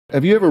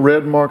Have you ever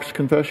read Mark's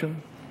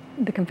confession?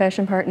 The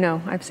confession part?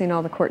 No. I've seen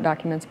all the court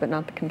documents, but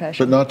not the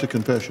confession. But not the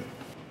confession.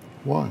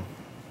 Why?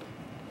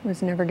 It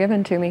was never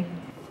given to me.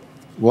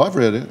 Well, I've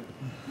read it.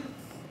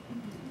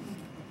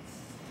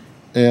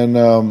 And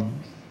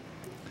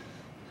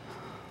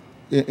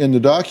in the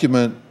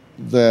document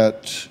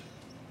that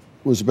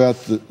was about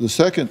the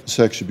second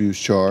sex abuse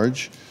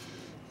charge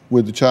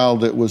with the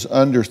child that was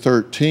under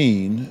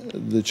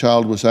 13, the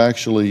child was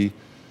actually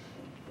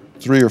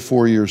 3 or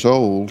 4 years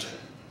old.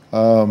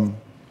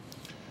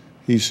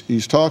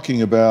 He's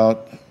talking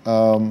about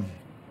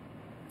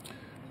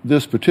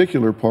this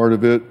particular part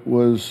of it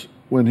was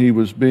when he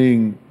was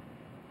being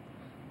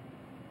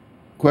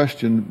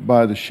questioned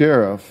by the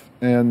sheriff,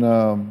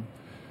 and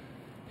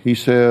he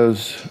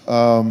says,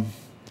 I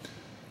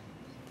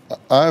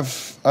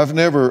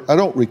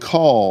don't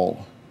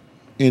recall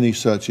any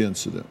such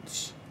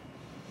incidents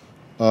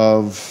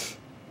of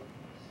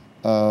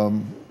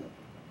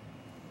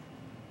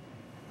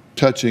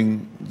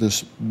touching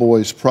this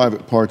boy's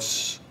private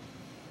parts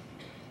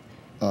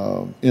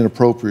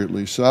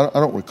inappropriately. So I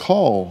don't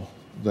recall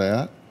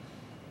that.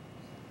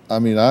 I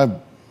mean, I've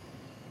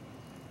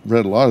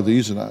read a lot of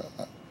these, and I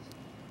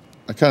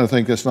kind of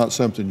think that's not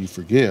something you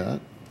forget.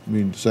 I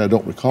mean, to say I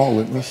don't recall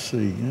it, let's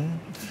see.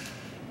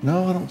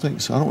 No, I don't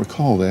think so. I don't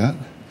recall that.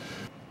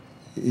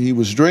 He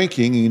was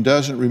drinking, and he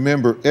doesn't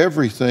remember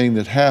everything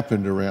that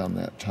happened around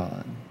that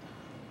time.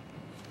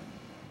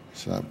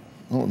 So I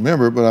don't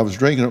remember, but I was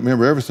drinking, I don't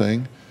remember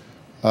everything.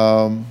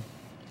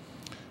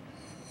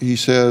 He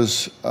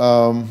says,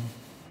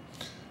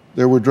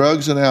 there were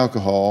drugs and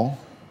alcohol.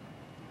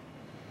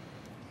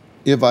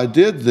 If I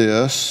did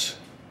this,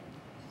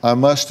 I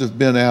must have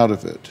been out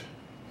of it.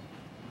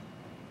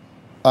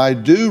 I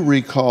do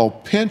recall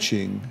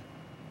pinching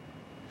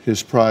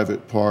his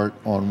private part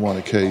on one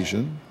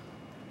occasion.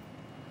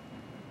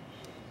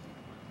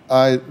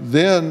 I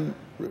then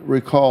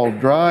recall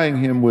drying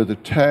him with a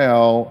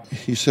towel.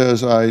 He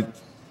says,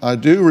 I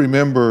do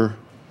remember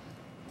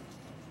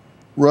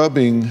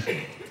rubbing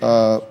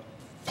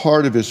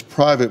part of his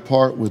private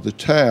part with the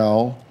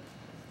towel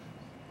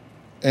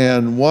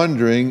and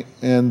wondering,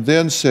 and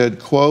then said,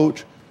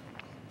 quote,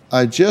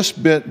 I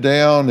just bent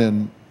down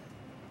and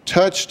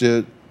touched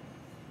it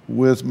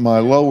with my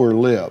lower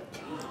lip.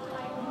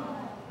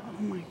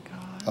 Oh my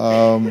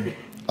God.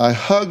 I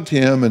hugged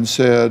him and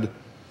said,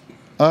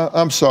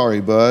 I'm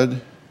sorry,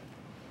 bud.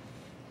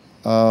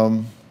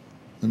 And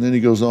then he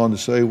goes on to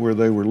say where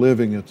they were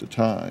living at the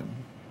time.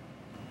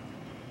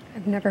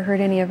 I've never heard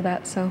any of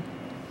that, so,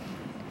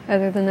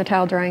 other than the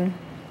towel drying.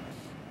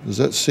 Does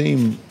that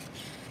seem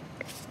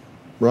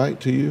right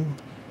to you?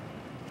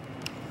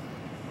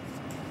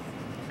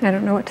 I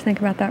don't know what to think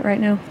about that right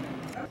now.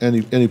 And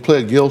he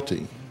pled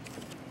guilty,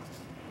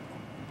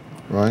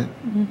 right?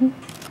 Mm-hmm.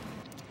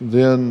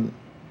 Then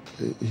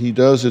he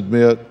does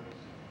admit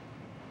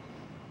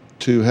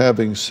to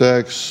having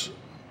sex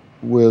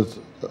with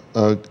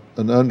an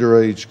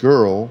underage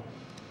girl,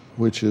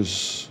 which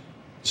is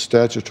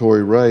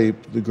statutory rape,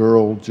 the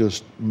girl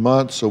just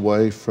months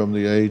away from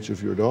the age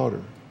of your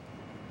daughter.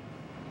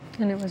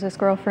 And it was his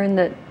girlfriend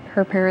that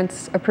her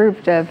parents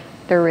approved of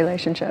their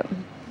relationship.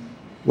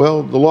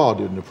 Well, the law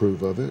didn't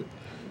approve of it.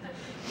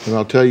 And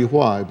I'll tell you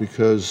why,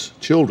 because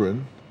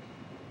children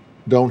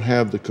don't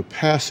have the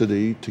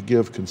capacity to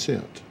give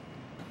consent.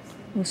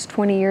 It was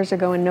 20 years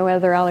ago, and no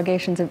other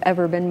allegations have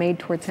ever been made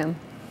towards him.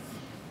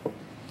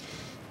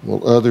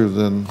 Well, other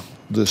than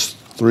this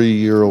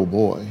 3-year-old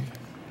boy.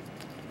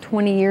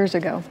 20 years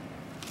ago.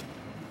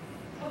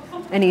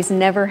 And he's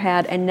never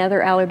had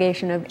another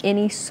allegation of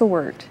any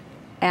sort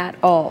at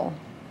all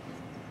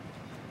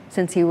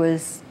since he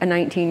was a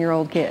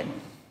 19-year-old kid.